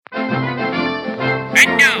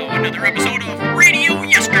And now, another episode of Radio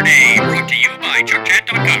Yesterday, brought to you by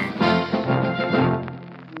ChuckChat.com.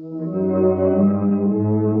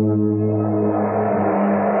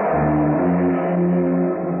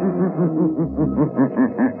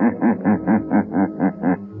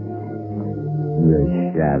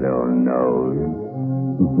 The shadow knows.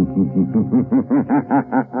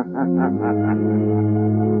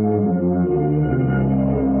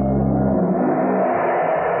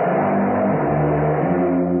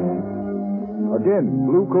 Again,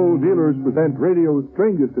 Blue Coal Dealers present radio's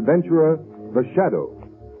strangest adventurer, The Shadow.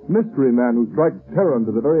 Mystery man who strikes terror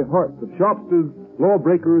into the very hearts of shopsters,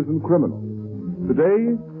 lawbreakers, and criminals.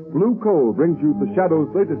 Today, Blue Coal brings you The Shadow's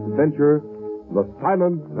latest adventure, The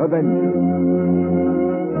Silent Avenger.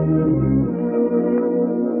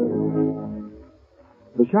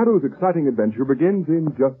 The Shadow's exciting adventure begins in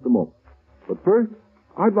just a moment. But first,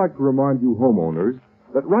 I'd like to remind you homeowners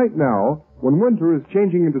that right now, when winter is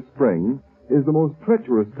changing into spring, is the most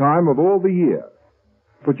treacherous time of all the year.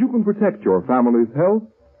 But you can protect your family's health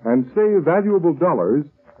and save valuable dollars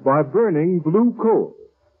by burning blue coal.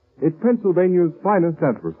 It's Pennsylvania's finest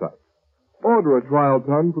anthracite. Order a trial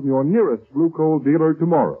ton from your nearest blue coal dealer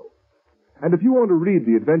tomorrow. And if you want to read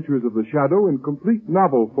the adventures of the Shadow in complete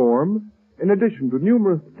novel form, in addition to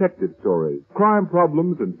numerous detective stories, crime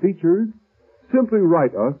problems, and features, simply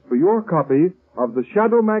write us for your copy of the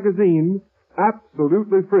Shadow magazine,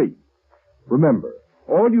 absolutely free. Remember,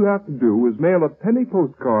 all you have to do is mail a penny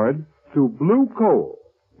postcard to Blue Coal,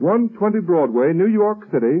 120 Broadway, New York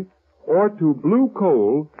City, or to Blue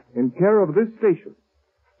Coal in care of this station.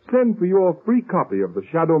 Send for your free copy of the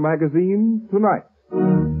Shadow magazine tonight.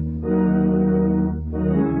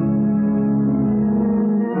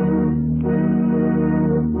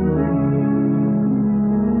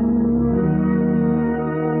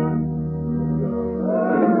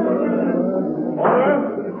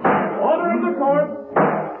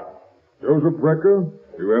 Joseph Brecker,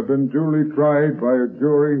 you have been duly tried by a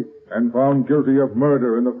jury and found guilty of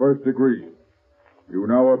murder in the first degree. You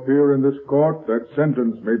now appear in this court that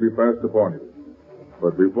sentence may be passed upon you.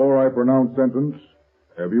 But before I pronounce sentence,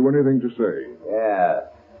 have you anything to say? Yeah,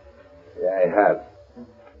 I have.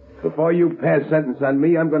 Before you pass sentence on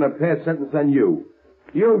me, I'm going to pass sentence on you.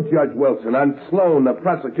 You, Judge Wilson, on Sloan, the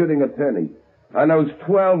prosecuting attorney. On those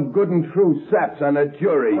 12 good and true saps on the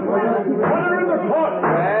jury. Order in the court!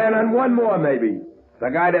 And on one more, maybe. The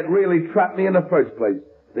guy that really trapped me in the first place.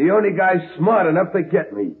 The only guy smart enough to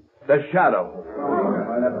get me. The Shadow.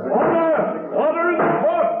 Order! Order in the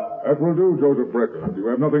court! That will do, Joseph Brecker. You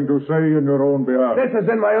have nothing to say in your own behalf. This is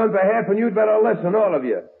in my own behalf, and you'd better listen, all of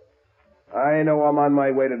you. I know I'm on my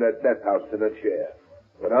way to the death house to the chair.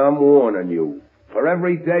 But I'm warning you. For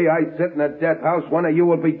every day I sit in the death house, one of you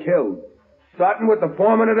will be killed. Starting with the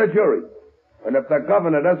foreman of the jury. And if the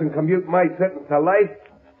governor doesn't commute my sentence to life,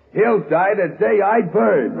 he'll die the day I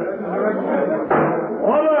burn.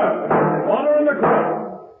 Order! Order in the court!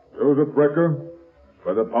 Joseph Brecker,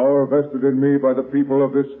 by the power vested in me by the people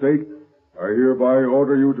of this state, I hereby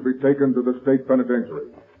order you to be taken to the state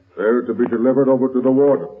penitentiary, there to be delivered over to the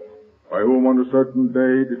warden, by whom on a certain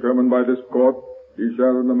day determined by this court, he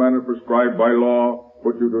shall in the manner prescribed by law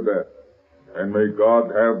put you to death. And may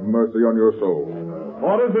God have mercy on your soul.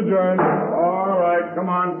 Order's adjourned. All right,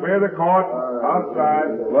 come on, clear the court.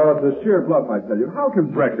 Outside. Well, it's a sheer bluff, I tell you. How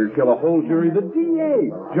can Brecker kill a whole jury? The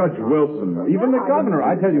DA, Judge Wilson, even the governor.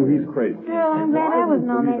 I tell you, he's crazy. Well, I'm glad I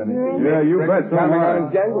wasn't on that jury. Yeah, you bet. Coming out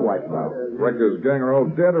in gang wipes now. Brecker's gang are all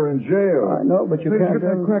dead or in jail. I know, but you can't...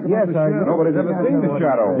 Yes, nobody's ever seen the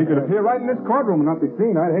Shadow. He could appear right in this courtroom and not be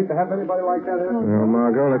seen. I'd hate to have anybody like that here. Well,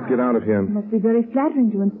 Margot, let's get out of here. It must be very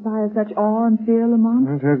flattering to inspire such awe and fear,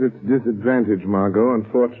 Lamont. It has its disadvantage, Margot.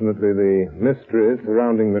 Unfortunately, the mystery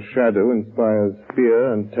surrounding the Shadow inspires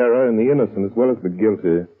fear and terror in the innocent as well as the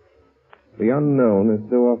guilty. The unknown is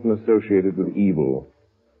so often associated with evil.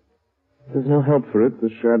 There's no help for it. The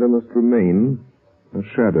Shadow must remain a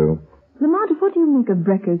shadow. Lamont, what do you make of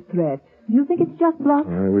Brecker's threat? Do you think it's just bluff?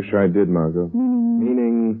 I wish I did, Margot.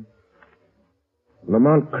 Meaning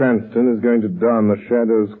Lamont Cranston is going to don the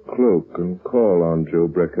Shadow's cloak and call on Joe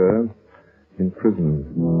Brecker in prison.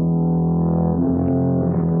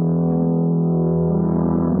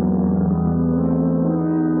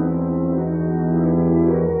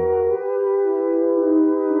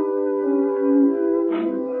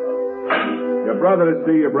 Your brother to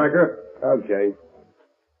see you, Brecker. Okay.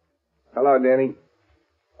 Hello, Danny.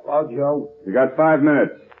 Hello, Joe. You got 5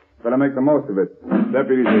 minutes. Better make the most of it.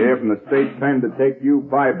 Deputies are here from the state pen to take you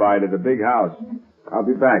bye-bye to the big house. I'll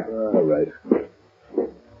be back. All right.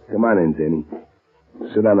 Come on in, Danny.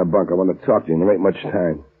 Sit on the bunk. I want to talk to you, and there ain't much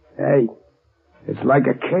time. Hey, It's like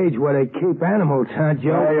a cage where they keep animals, huh,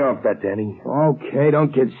 Joe? Lay off that, Danny. Okay,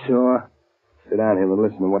 don't get sore. Sit down here and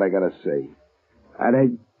listen to what I gotta say. Are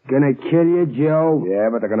they gonna kill you, Joe? Yeah,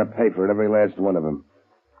 but they're gonna pay for it, every last one of them.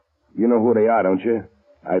 You know who they are, don't you?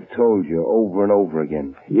 I've told you over and over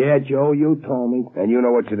again. Yeah, Joe, you told me. And you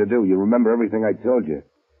know what you're to do. You remember everything I told you.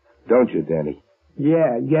 Don't you, Danny?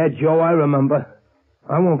 Yeah, Joe, I remember.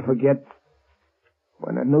 I won't forget.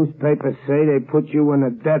 When the newspapers say they put you in a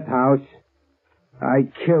death house,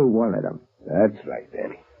 I killed one of them. That's right,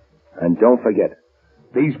 Danny. And don't forget,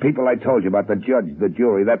 these people I told you about, the judge, the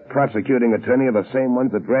jury, that prosecuting attorney are the same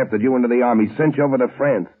ones that drafted you into the army, sent you over to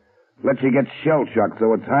France, let you get shell-shocked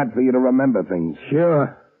so it's hard for you to remember things.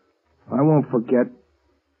 Sure. I won't forget.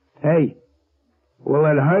 Hey, will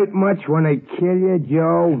it hurt much when they kill you,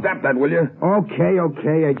 Joe? Stop that, will you?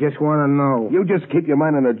 Okay, I just want to know. You just keep your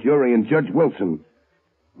mind on the jury and Judge Wilson.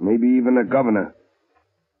 Maybe even the governor.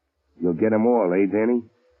 You'll get them all, eh, Danny?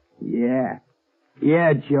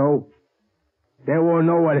 Yeah, Joe. They won't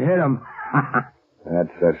know what hit them. That's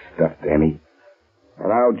the stuff, Danny. And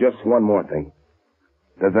now, just one more thing.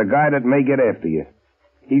 There's a guy that may get after you.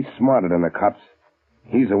 He's smarter than the cops.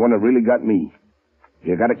 He's the one that really got me.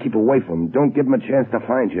 You gotta keep away from him. Don't give him a chance to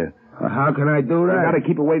find you. How can I do that? You gotta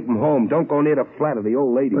keep away from home. Don't go near the flat of the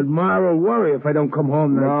old lady. But Ma will worry if I don't come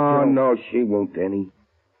home next No, she won't, Danny.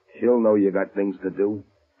 She'll know you got things to do.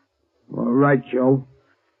 All right, Joe.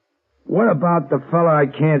 What about the fella I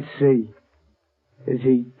can't see? Is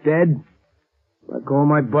he dead? Like all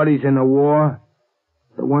my buddies in the war?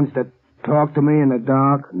 The ones that talk to me in the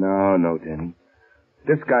dark? No, Danny.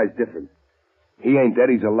 This guy's different. He ain't dead,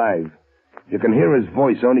 he's alive. You can hear his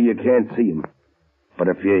voice, only you can't see him. But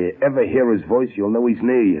if you ever hear his voice, you'll know he's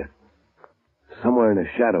near you. Somewhere in the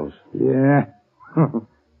shadows. Yeah.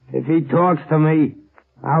 If he talks to me,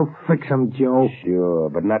 I'll fix him, Joe. Sure,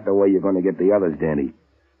 but not the way you're going to get the others, Danny.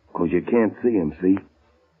 'Cause you can't see him, see?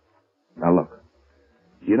 Now look.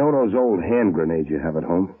 You know those old hand grenades you have at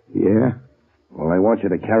home? Yeah. Well, I want you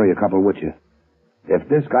to carry a couple with you. If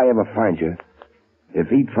this guy ever finds you, if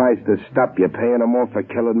he tries to stop you paying him off for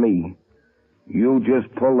killing me, you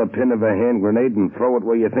just pull the pin of a hand grenade and throw it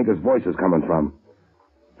where you think his voice is coming from.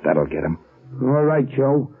 That'll get him. All right,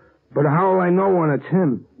 Joe. But how will I know when it's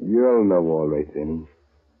him? You'll know all right, Danny.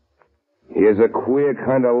 He has a queer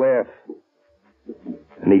kind of laugh.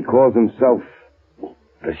 And he calls himself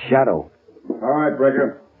the Shadow. All right,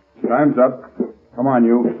 Breaker. Time's up. Come on,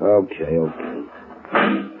 you. Okay.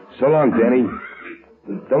 So long, Danny.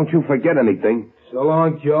 Don't you forget anything. So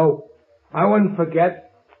long, Joe. I wouldn't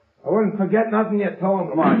forget. I wouldn't forget nothing you told me.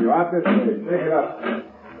 Come on, you. Out this way. Take it up.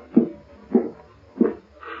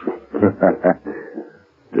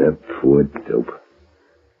 The poor dope.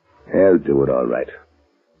 He'll do it all right.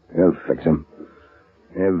 He'll fix him.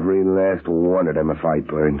 Every last one of them if I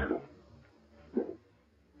burn.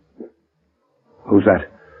 Who's that?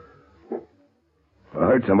 I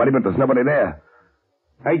heard somebody, but there's nobody there.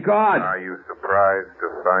 Hey, God! Are you surprised to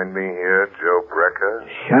find me here, Joe Brecker?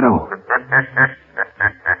 Shadow.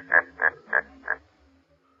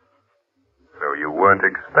 So you weren't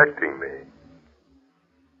expecting me.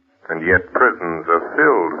 And yet prisons are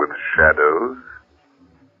filled with shadows.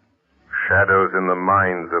 Shadows in the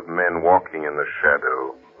minds of men walking in the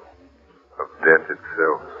shadow of death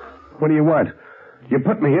itself. What do you want? You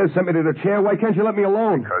put me here, sent me to the chair. Why can't you let me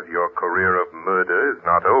alone? Because your career of murder is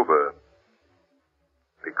not over.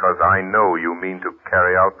 Because I know you mean to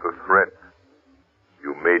carry out the threat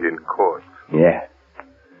you made in court. Yeah.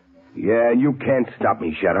 Yeah, you can't stop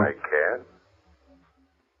me, Shadow. I can.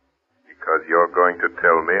 Because you're going to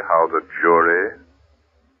tell me how the jury,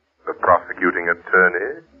 the prosecuting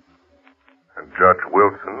attorney, and Judge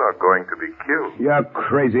Wilson are going to be killed. You're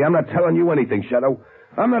crazy. I'm not telling you anything, Shadow.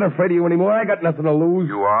 I'm not afraid of you anymore. I got nothing to lose.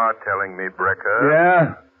 You are telling me, Brecker.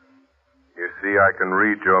 Yeah? You see, I can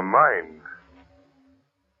read your mind.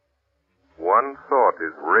 One thought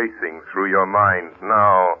is racing through your mind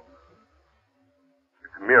now.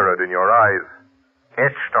 It's mirrored in your eyes,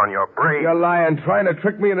 etched on your brain. You're lying, trying to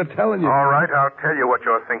trick me into telling you. All right, I'll tell you what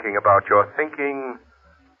you're thinking about. You're thinking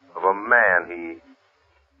of a man.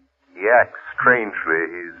 He acts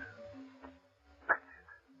strangely.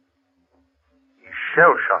 He's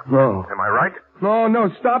shell-shocked. No. Am I right? No,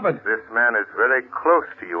 stop it. This man is very close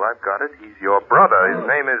to you. I've got it. He's your brother. His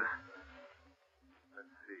name is...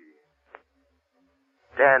 Let's see.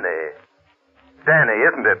 Danny,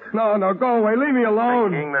 isn't it? No, go away. Leave me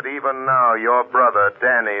alone. Thinking that even now your brother,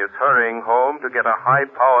 Danny, is hurrying home to get a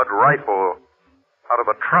high-powered rifle out of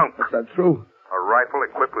a trunk. Is that true? A rifle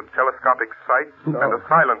equipped with telescopic sights and a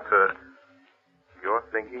silencer. You're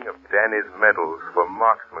thinking of Danny's medals for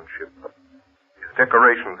marksmanship.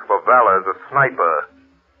 decorations for valor as a sniper.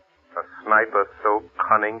 A sniper so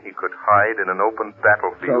cunning he could hide in an open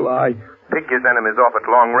battlefield. Pick his enemies off at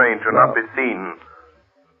long range and not be seen.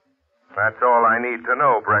 That's all I need to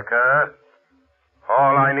know, Brecker.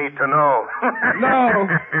 All I need to know.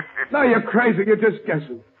 No, you're crazy. You're just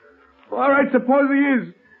guessing. All right, suppose he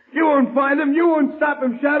is. You won't find him. You won't stop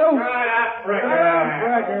him, Shadow.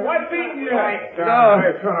 Brecker, what's beating you? No.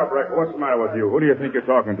 Shut up, Brecker. What's the matter with you? Who do you think you're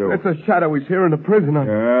talking to? It's a Shadow. He's here in the prison.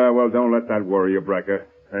 Yeah, well, don't let that worry you, Brecker.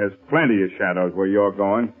 There's plenty of shadows where you're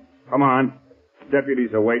going. Come on.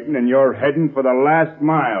 Deputies are waiting, and you're heading for the last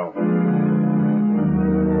mile.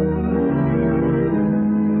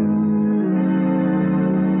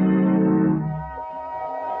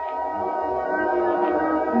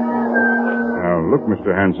 Look,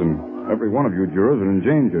 Mr. Hanson, every one of you jurors are in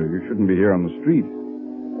danger. You shouldn't be here on the street.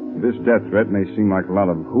 This death threat may seem like a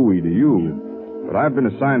lot of hooey to you, but I've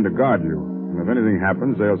been assigned to guard you. And if anything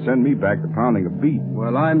happens, they'll send me back to pounding a beat.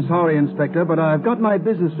 Well, I'm sorry, Inspector, but I've got my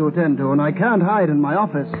business to attend to, and I can't hide in my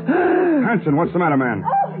office. Hanson, what's the matter, man?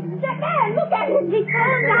 Oh, that man, look at him. He's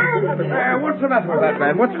falling down. What's the matter with that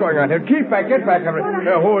man? What's going on here? Keep back, get back. Who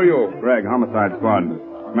are you? Greg, homicide squad.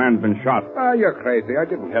 Man's been shot. You're crazy. I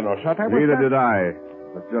didn't hear no shot. Neither did I.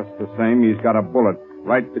 But just the same, he's got a bullet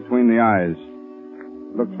right between the eyes.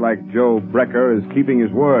 Looks like Joe Brecker is keeping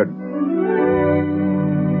his word.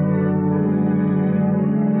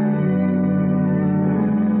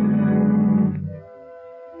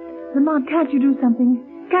 Lamont, can't you do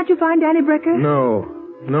something? Can't you find Danny Brecker?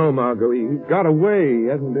 No, Margot. He got away. He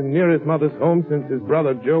hasn't been near his mother's home since his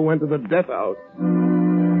brother Joe went to the death house.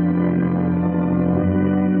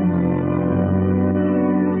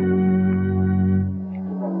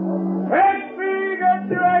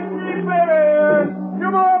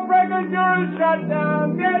 Shut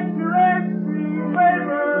down. Get your XP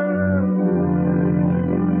waiver.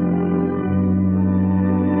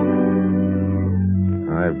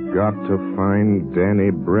 I've got to find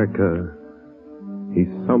Danny Brecker.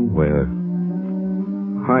 He's somewhere.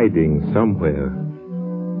 Hiding somewhere.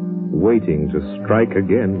 Waiting to strike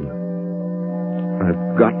again.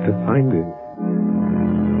 I've got to find him.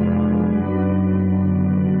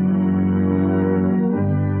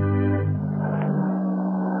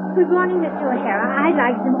 Good morning, Mr. O'Hara. I'd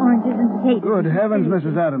like some oranges and potatoes. Good heavens,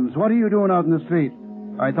 Mrs. Adams. What are you doing out in the street?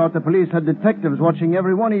 I thought the police had detectives watching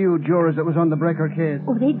every one of you jurors that was on the Brecker case.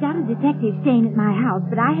 Oh, they've got a detective staying at my house,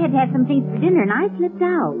 but I had to have some things for dinner, and I slipped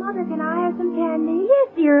out. Mother, can I have some candy?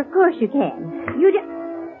 Yes, dear, of course you can.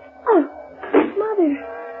 Oh, Mother.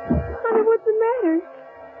 Mother, what's the matter?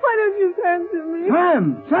 Why don't you answer me?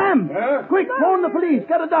 Sam! Quick, phone the police.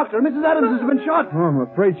 Get a doctor. Mrs. Adams has been shot. Oh, I'm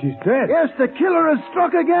afraid she's dead. Yes, the killer has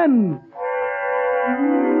struck again.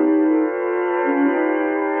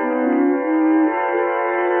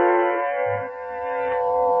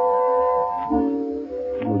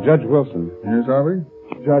 Well, Judge Wilson. Yes, Harvey?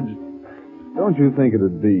 Judge, don't you think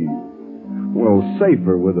it'd be,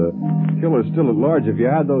 safer with a killer still at large if you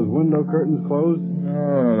had those window curtains closed?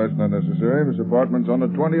 No, that's not necessary. This apartment's on the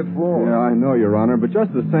 20th floor. Yeah, I know, Your Honor, but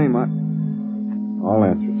just the same, I'll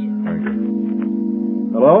answer it, sir. Thank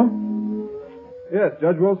you. Hello? Yes,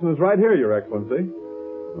 Judge Wilson is right here, Your Excellency.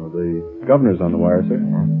 Oh, the governor's on the wire, sir.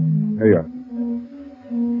 Here you are.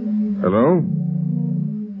 Hello?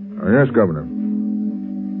 Yes, Governor.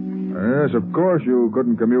 Yes, of course you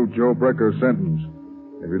couldn't commute Joe Brecker's sentence.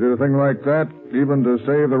 If you did a thing like that, even to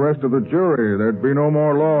save the rest of the jury, there'd be no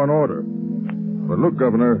more law and order. But look,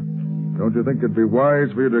 Governor, don't you think it'd be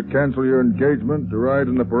wise for you to cancel your engagement to ride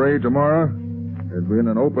in the parade tomorrow? It'd be in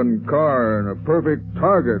an open car and a perfect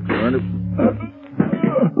target for any...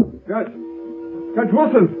 Judge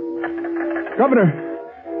Wilson!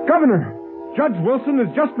 Governor! Judge Wilson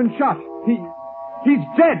has just been shot. He's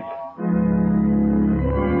dead!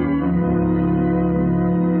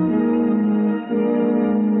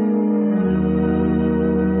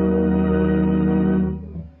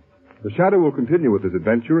 The Shadow will continue with his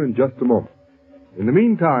adventure in just a moment. In the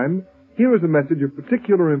meantime, here is a message of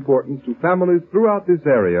particular importance to families throughout this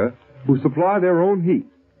area who supply their own heat.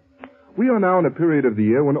 We are now in a period of the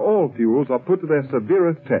year when all fuels are put to their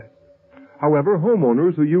severest test. However,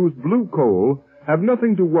 homeowners who use blue coal have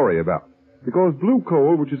nothing to worry about, because blue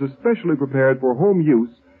coal, which is especially prepared for home use,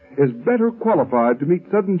 is better qualified to meet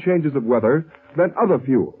sudden changes of weather than other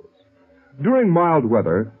fuels. During mild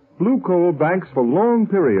weather, blue coal banks for long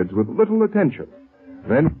periods with little attention.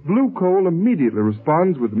 Then blue coal immediately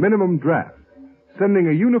responds with minimum draft, sending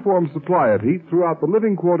a uniform supply of heat throughout the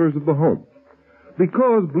living quarters of the home.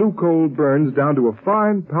 Because blue coal burns down to a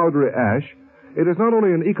fine powdery ash, it is not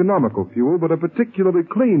only an economical fuel, but a particularly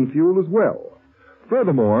clean fuel as well.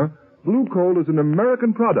 Furthermore, blue coal is an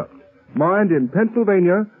American product, mined in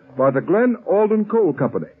Pennsylvania by the Glen Alden Coal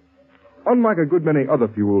Company. Unlike a good many other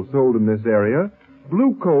fuels sold in this area,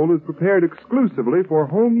 blue coal is prepared exclusively for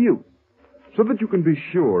home use. So that you can be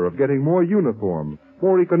sure of getting more uniform,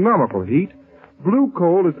 more economical heat, blue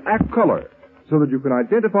coal is ACT color, so that you can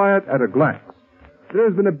identify it at a glance. There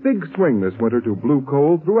has been a big swing this winter to blue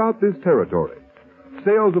coal throughout this territory.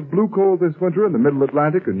 Sales of blue coal this winter in the Middle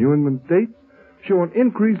Atlantic and New England states show an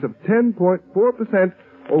increase of 10.4%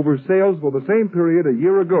 over sales for the same period a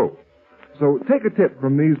year ago. So take a tip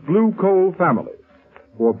from these blue coal families.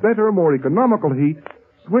 For better, more economical heat,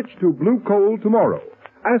 switch to blue coal tomorrow.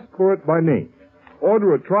 Ask for it by name.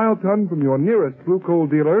 Order a trial ton from your nearest blue coal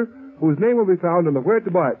dealer, whose name will be found in the Where to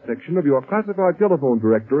Buy It section of your classified telephone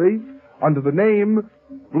directory under the name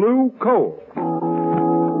Blue Coal.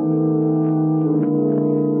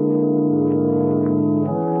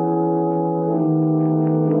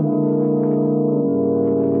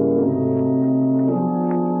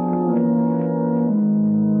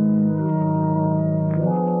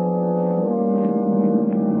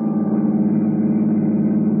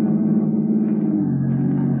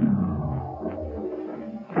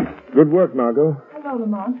 Good work, Margot. Hello,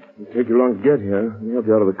 Lamont. It'll take you long to get here. Let me help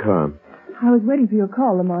you out of the car. I was waiting for your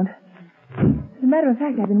call, Lamont. As a matter of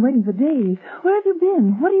fact, I've been waiting for days. Where have you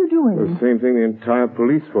been? What are you doing? The same thing the entire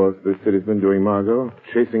police force of this city's been doing, Margot.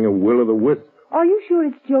 Chasing a will-o'-the-wisp. Are you sure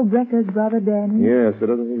it's Joe Brecker's brother, Danny? Yes, there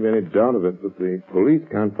doesn't seem to be any doubt of it, but the police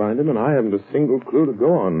can't find him, and I haven't a single clue to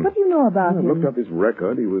go on. What do you know about him? I looked up his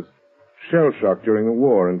record. He was shell-shocked during the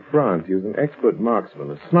war in France. He was an expert marksman,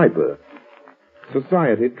 a sniper.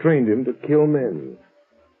 Society trained him to kill men.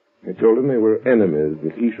 They told him they were enemies,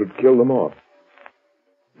 that he should kill them off.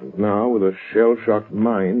 And now, with a shell-shocked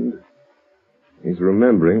mind, he's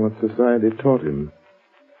remembering what society taught him.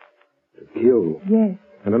 To kill. Yes.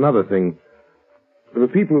 And another thing, for the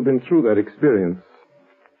people who've been through that experience,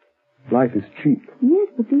 life is cheap. Yes,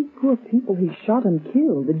 but these poor people he shot and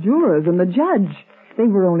killed, the jurors and the judge, they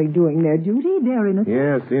were only doing their duty. They're innocent.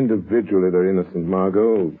 Yes, individually they're innocent,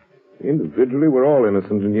 Margot. Individually, we're all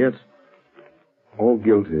innocent, and yet all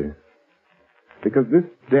guilty. Because this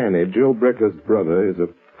Danny, Joe Brecker's brother, is a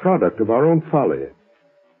product of our own folly.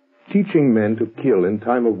 Teaching men to kill in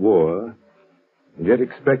time of war, and yet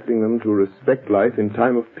expecting them to respect life in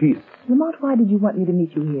time of peace. Lamont, why did you want me to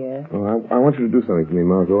meet you here? Oh, I want you to do something for me,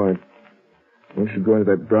 Margot. I want you to go into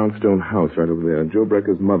that brownstone house right over there. Joe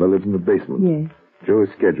Brecker's mother lives in the basement. Yes. Joe is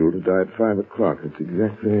scheduled to die at 5 o'clock. It's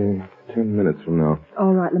exactly 10 minutes from now.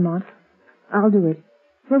 All right, Lamont. I'll do it.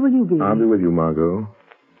 Where will you be? I'll be with you, Margot.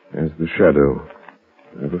 As the shadow.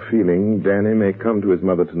 I have a feeling Danny may come to his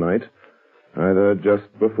mother tonight, either just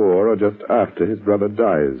before or just after his brother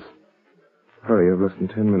dies. Hurry, I've less than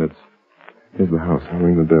 10 minutes. Here's the house. I'll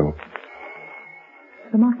ring the bell.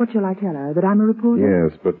 Lamont, what shall I tell her? That I'm a reporter?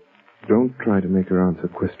 Yes, but don't try to make her answer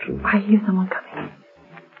questions. I hear someone coming.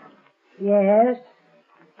 Yes?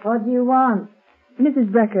 What do you want? Mrs.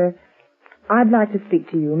 Brecker, I'd like to speak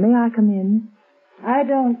to you. May I come in? I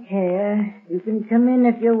don't care. You can come in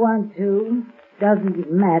if you want to.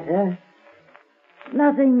 Doesn't matter.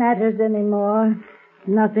 Nothing matters anymore.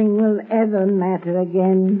 Nothing will ever matter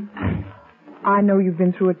again. I know you've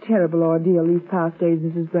been through a terrible ordeal these past days,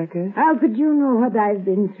 Mrs. Brecker. How could you know what I've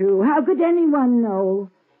been through? How could anyone know?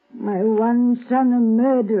 My one son a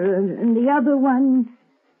murderer, and the other one,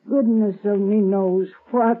 goodness only knows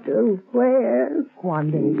what or where. Oh,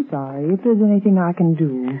 I'm very sorry. If there's anything I can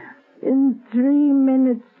do. In 3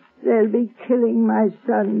 minutes, they'll be killing my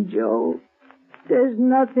son, Joe. There's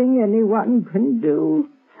nothing anyone can do.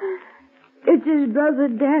 It's his brother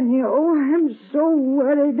Danny. Oh, I'm so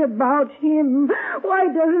worried about him. Why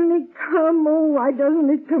doesn't he come? Oh, why doesn't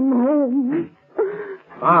he come home?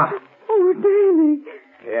 Ma. Oh, Danny.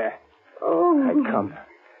 Yeah. Oh. I come.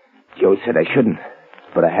 Joe said I shouldn't,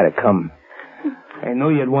 but I had to come. I knew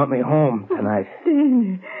you'd want me home tonight.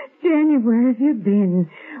 Danny, where have you been?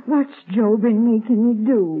 What's Joe been making you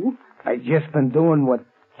do? I just been doing what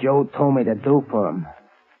Joe told me to do for him.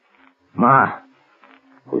 Ma,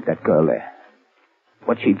 who's that girl there?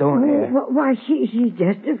 What's she doing here? Why, she's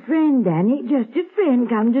just a friend, Danny. Just a friend.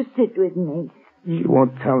 Come to sit with me. She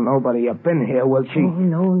won't tell nobody you've been here, will she?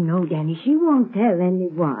 Oh, no, Danny. She won't tell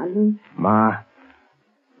anyone. Ma,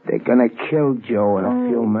 they're gonna kill Joe in a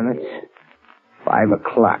few minutes. 5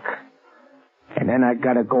 o'clock. And then I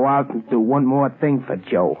gotta go out and do one more thing for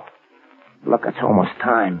Joe. Look, it's almost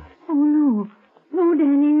time. Oh, no. No,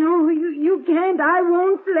 Danny, no. You can't. I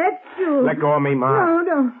won't let you. Let go of me, Ma.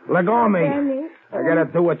 No. Let go of me. Danny. I gotta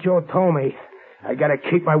do what Joe told me. I gotta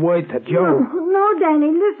keep my word to Joe. No,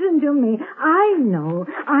 Danny, listen to me. I know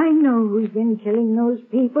who's been killing those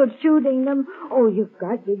people, shooting them. Oh, you've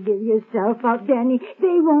got to give yourself up, Danny.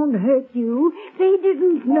 They won't hurt you. They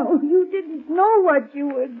didn't know. You didn't know what you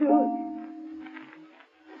were doing.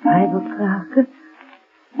 5 o'clock.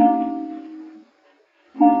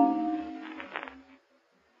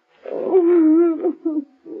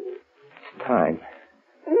 It's time.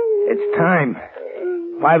 It's time.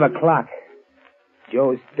 5 o'clock.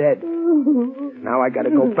 Joe's dead. Now I gotta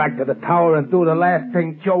go back to the tower and do the last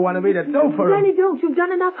thing Joe wanted me to do for him. Danny, don't. You've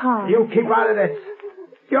done enough harm. You keep out of this.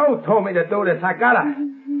 Joe told me to do this. I gotta.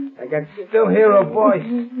 I can still hear a voice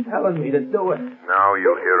telling me to do it. Now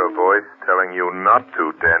you hear a voice telling you not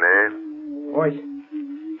to, Danny. Voice?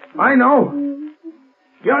 I know.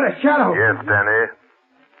 You're the Shadow. Yes, Danny.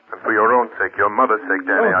 And for your own sake, your mother's sake,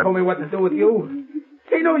 Danny, Joe told me what to do with you.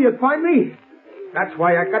 He knew you'd find me. That's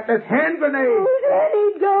why I got this hand grenade.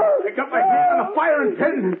 Danny, don't. I got my hand on a firing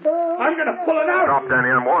pin. I'm going to pull it out. Stop,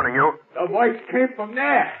 Danny, I'm warning you. The voice came from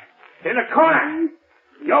there, in the corner.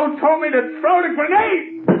 Joe told me to throw the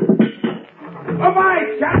grenade.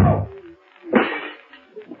 Bye-bye, Shadow.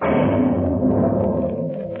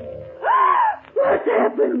 What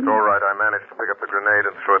happened? It's all right. I managed to pick up the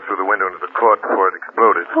grenade and throw it through the window into the court before it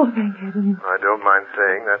exploded. Oh, thank heaven. I don't mind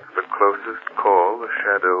saying that's the closest call the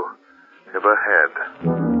Shadow ever had.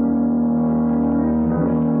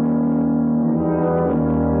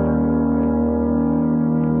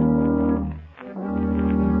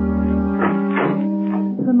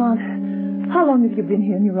 Lamont, how long have you been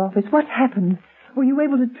here in your office? What happened? Were you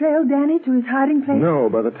able to trail Danny to his hiding place? No,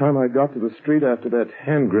 by the time I got to the street after that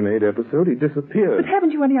hand grenade episode, he disappeared. But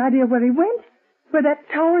haven't you any idea where he went? Where that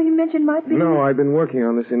tower he mentioned might be? No, I've been working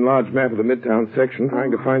on this enlarged map of the Midtown section,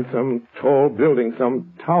 trying to find some tall building,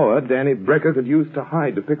 some tower Danny Brecker could use to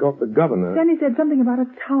hide to pick off the governor. Danny said something about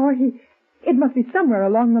a tower. It must be somewhere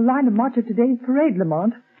along the line of march of today's parade,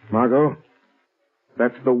 Lamont. Margot,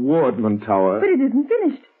 that's the Wardman Tower. But it isn't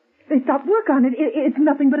finished. They stopped work on it. It's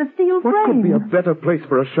nothing but a steel frame. What could be a better place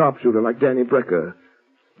for a sharpshooter like Danny Brecker?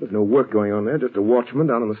 There's no work going on there, just a watchman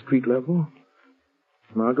down on the street level.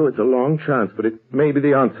 Margot, it's a long chance, but it may be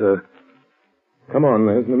the answer. Come on,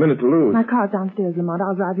 there's a minute to lose. My car's downstairs, Lamont.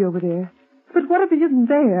 I'll drive you over there. But what if he isn't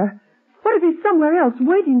there? What if he's somewhere else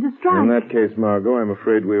waiting to strike? In that case, Margot, I'm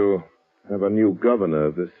afraid we'll have a new governor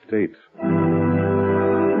of this state.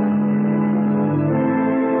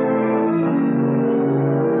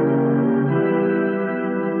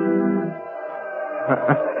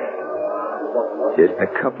 Just a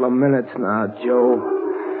couple of minutes now, Joe.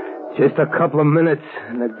 Just a couple of minutes,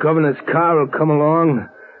 and the governor's car will come along.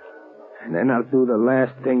 And then I'll do the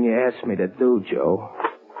last thing you asked me to do, Joe.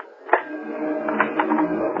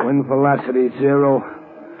 Wind velocity 0.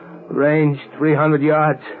 Range 300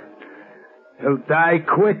 yards. He'll die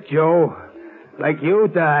quick, Joe. Like you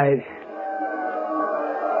died.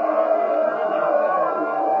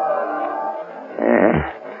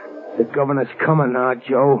 The governor's coming now,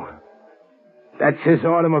 Joe. That's his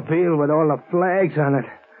automobile with all the flags on it.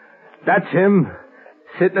 That's him,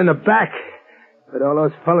 sitting in the back, with all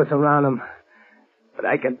those fellas around him. But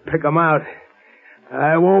I can pick 'em out.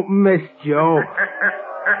 I won't miss, Joe.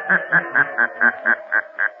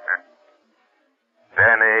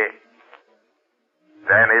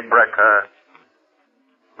 Danny Brecker,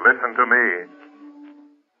 listen to me.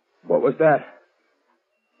 What was that?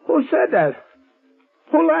 Who said that?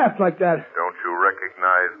 Who laughed like that? Don't you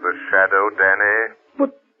recognize the Shadow, Danny?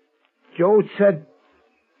 But Joe said...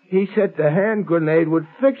 He said the hand grenade would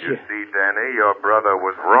fix you. You see, Danny, your brother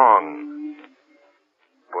was wrong.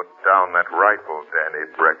 Put down that rifle, Danny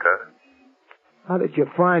Brecker. How did you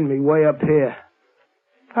find me way up here?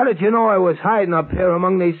 How did you know I was hiding up here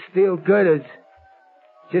among these steel girders?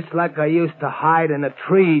 Just like I used to hide in the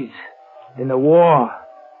trees in the war.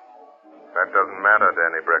 That doesn't matter,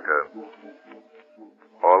 Danny Brecker.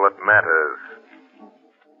 All that matters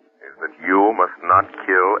is that you must not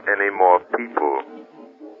kill any more people.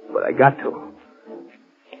 But I got to.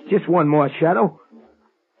 Just one more, Shadow.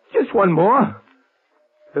 Just one more.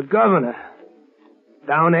 The governor.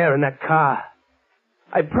 Down there in that car.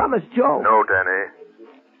 I promised Joe. No, Danny.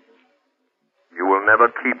 You will never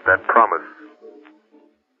keep that promise.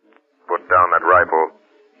 Put down that rifle.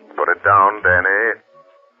 Put it down, Danny.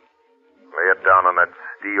 Lay it down on that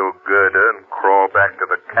steel girder and crawl back to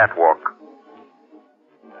the catwalk.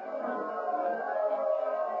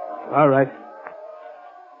 All right.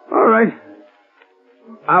 All right.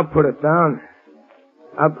 I'll put it down.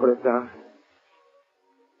 I'll put it down.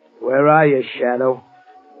 Where are you, Shadow?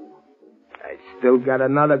 I still got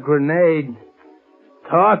another grenade.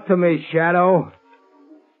 Talk to me, Shadow.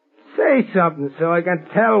 Say something so I can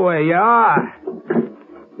tell where you are.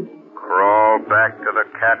 Crawl back to the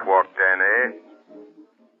catwalk, Danny.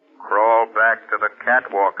 Crawl back to the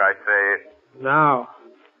catwalk, I say. No.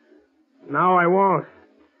 No, I won't.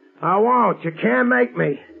 I won't. You can't make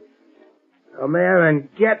me. Come here and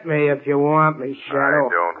get me if you want me, Shadow.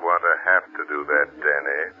 I don't want to have to do that,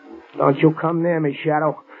 Danny. Don't you come near me,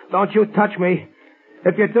 Shadow. Don't you touch me.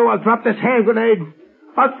 If you do, I'll drop this hand grenade.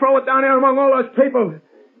 I'll throw it down here among all those people.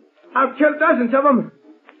 I'll kill dozens of them.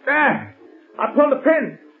 There. I'll pull the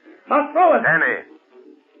pin. I'll throw it. Danny,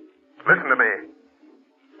 listen to me.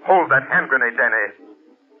 Hold that hand grenade, Danny.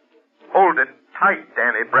 Hold it tight,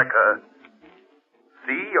 Danny Brecker.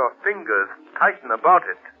 See, your fingers tighten about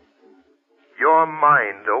it. Your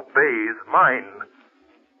mind obeys mine.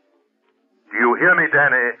 Do you hear me,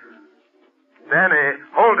 Danny? Danny,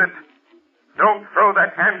 hold it. Don't throw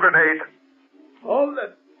that hand grenade. Hold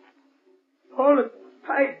it. Hold it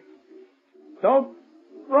tight. Don't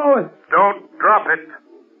throw it. Don't drop it.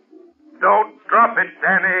 Don't drop it,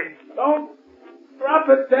 Danny. Don't drop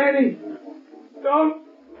it, Danny. Don't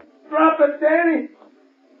drop it, Danny.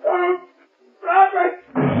 Don't drop it.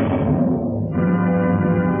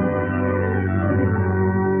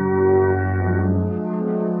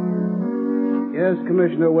 Yes,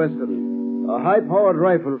 Commissioner Weston. A high-powered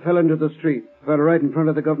rifle fell into the street. Fell right in front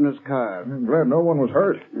of the governor's car. I'm glad no one was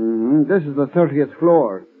hurt. This is the 30th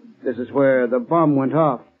floor. This is where the bomb went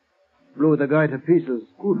off. Blew the guy to pieces.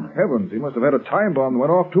 Good heavens, he must have had a time bomb that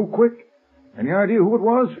went off too quick. Any idea who it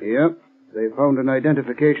was? Yep. They found an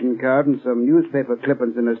identification card and some newspaper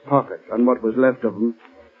clippings in his pocket, on what was left of him.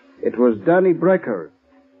 It was Danny Brecker,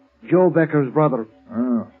 Joe Becker's brother.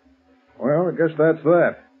 Oh. Well, I guess that's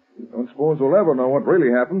that. Don't suppose we'll ever know what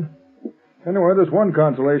really happened. Anyway, there's one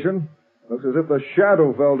consolation. Looks as if the shadow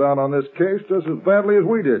fell down on this case just as badly as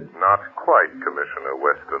we did. Not quite, Commissioner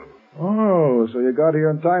Weston. Oh, so you got here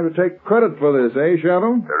in time to take credit for this, eh,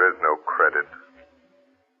 Shadow? There is no credit.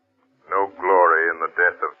 No glory in the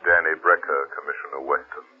death of Danny Brecker, Commissioner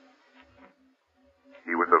Weston.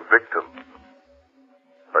 He was a victim.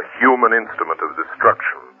 A human instrument of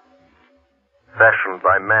destruction. Fashioned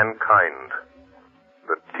by mankind.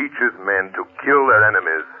 That teaches men to kill their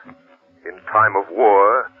enemies in time of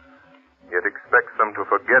war, yet expects them to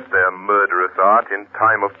forget their murderous art in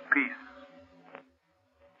time of peace.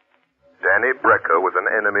 Danny Brecker was an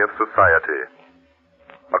enemy of society.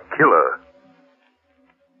 A killer.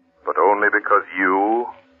 But only because you,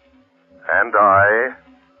 and I,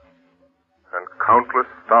 and countless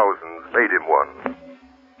thousands made him one.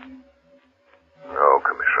 No,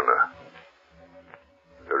 Commissioner.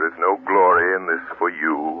 There is no glory in this for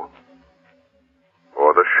you,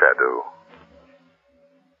 or the shadow,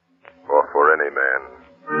 or for any man.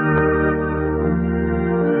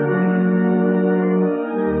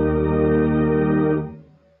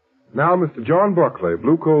 Now, Mr. John Buckley,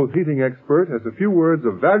 Blue Coal's heating expert, has a few words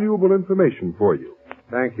of valuable information for you.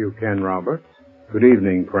 Thank you, Ken Roberts. Good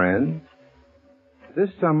evening, friends. This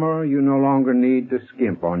summer, you no longer need to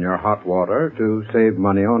skimp on your hot water to save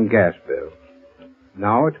money on gas bills.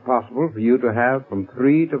 Now it's possible for you to have from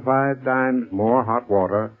 3 to 5 times more hot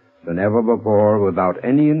water than ever before without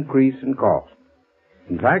any increase in cost.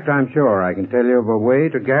 In fact, I'm sure I can tell you of a way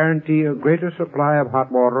to guarantee a greater supply of hot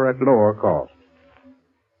water at lower cost.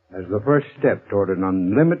 As the first step toward an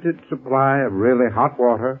unlimited supply of really hot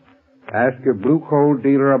water, ask your Blue Coal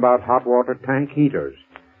dealer about hot water tank heaters,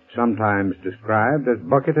 sometimes described as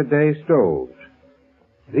bucket-a-day stoves.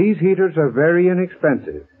 These heaters are very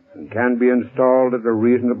inexpensive and can be installed at a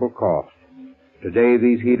reasonable cost. Today,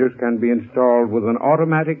 these heaters can be installed with an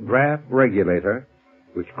automatic draft regulator,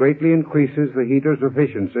 which greatly increases the heater's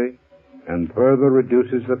efficiency and further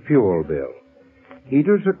reduces the fuel bill.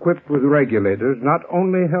 Heaters equipped with regulators not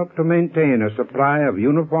only help to maintain a supply of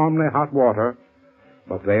uniformly hot water,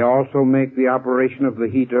 but they also make the operation of the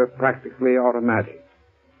heater practically automatic.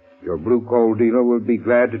 Your Blue Coal dealer will be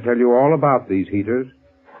glad to tell you all about these heaters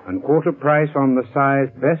and quote a price on the size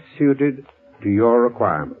best suited to your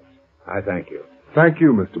requirements. I thank you. Thank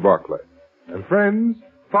you, Mr. Buckley. And friends,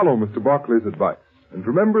 follow Mr. Buckley's advice. And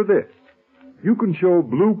remember this, you can show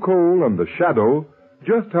Blue Coal and the Shadow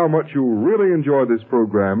just how much you really enjoy this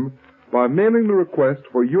program by mailing the request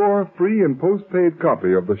for your free and postpaid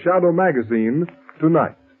copy of the Shadow magazine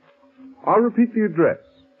tonight. I'll repeat the address.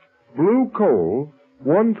 Blue Coal,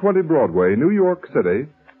 120 Broadway, New York City,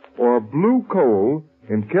 or Blue Coal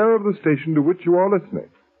in care of the station to which you are listening.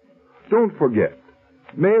 Don't forget,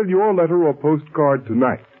 mail your letter or postcard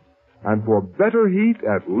tonight. And for better heat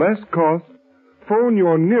at less cost, phone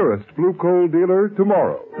your nearest Blue Coal dealer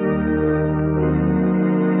tomorrow.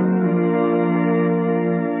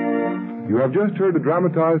 have just heard a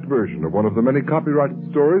dramatized version of one of the many copyrighted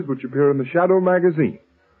stories which appear in the Shadow magazine.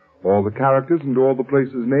 All the characters and all the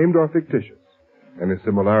places named are fictitious. Any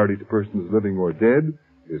similarity to persons living or dead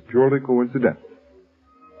is purely coincidental.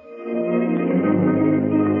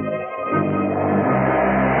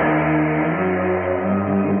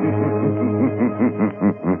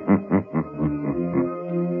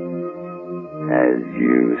 As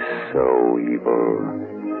you sow evil,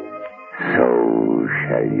 so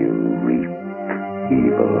shall you reap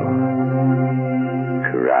evil.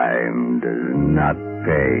 Crime does not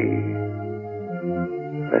pay.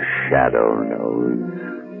 The Shadow knows.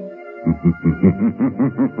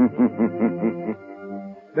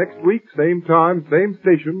 Next week, same time, same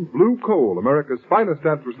station, Blue Coal, America's finest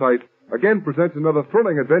anthracite, again presents another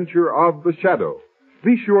thrilling adventure of The Shadow.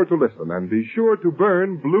 Be sure to listen and be sure to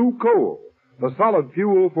burn Blue Coal, the solid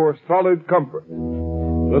fuel for solid comfort.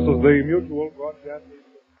 This is the Mutual Broadcasting